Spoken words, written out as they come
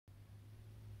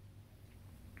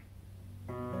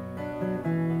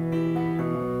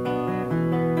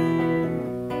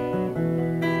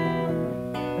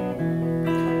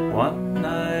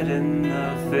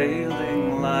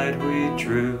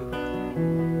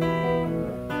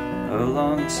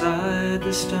alongside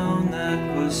the stone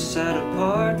that was set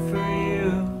apart for you.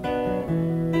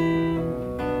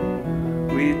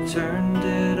 We turned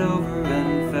it over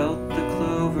and felt the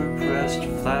clover pressed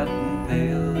flat and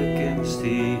pale against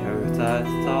the earth. I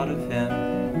thought of him,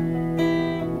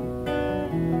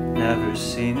 never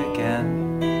seen again.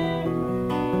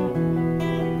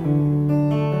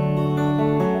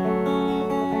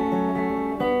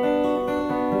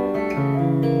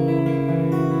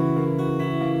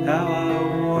 How I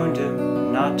warned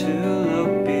him not to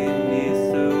look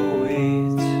beneath the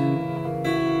weeds,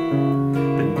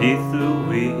 beneath the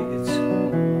weeds.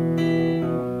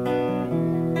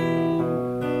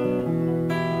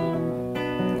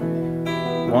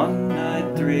 One night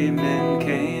 3 men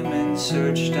came and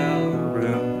searched our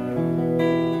room.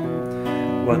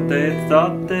 What they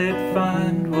thought they'd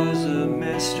find was a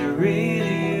mystery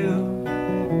to you.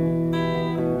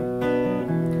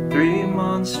 3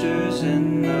 monsters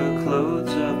in the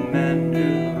clothes of men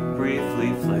who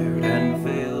briefly flared and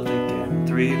failed again.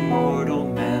 3 mortal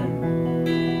men,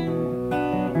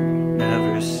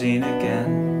 never seen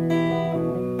again.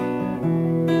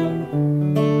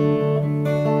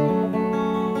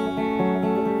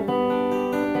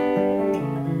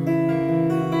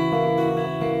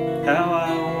 How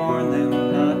I warned them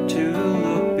not to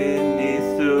look beneath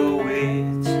the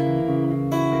weeds,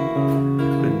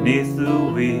 beneath the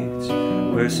weeds,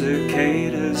 where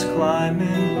cicadas climb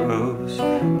in rows.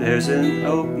 There's an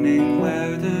opening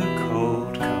where the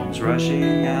cold comes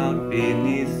rushing out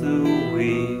beneath the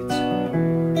weeds,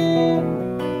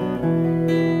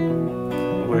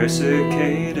 where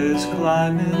cicadas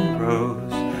climb in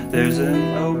rows. There's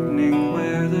an opening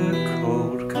where the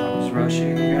cold comes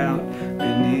rushing out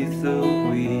beneath the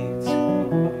weeds.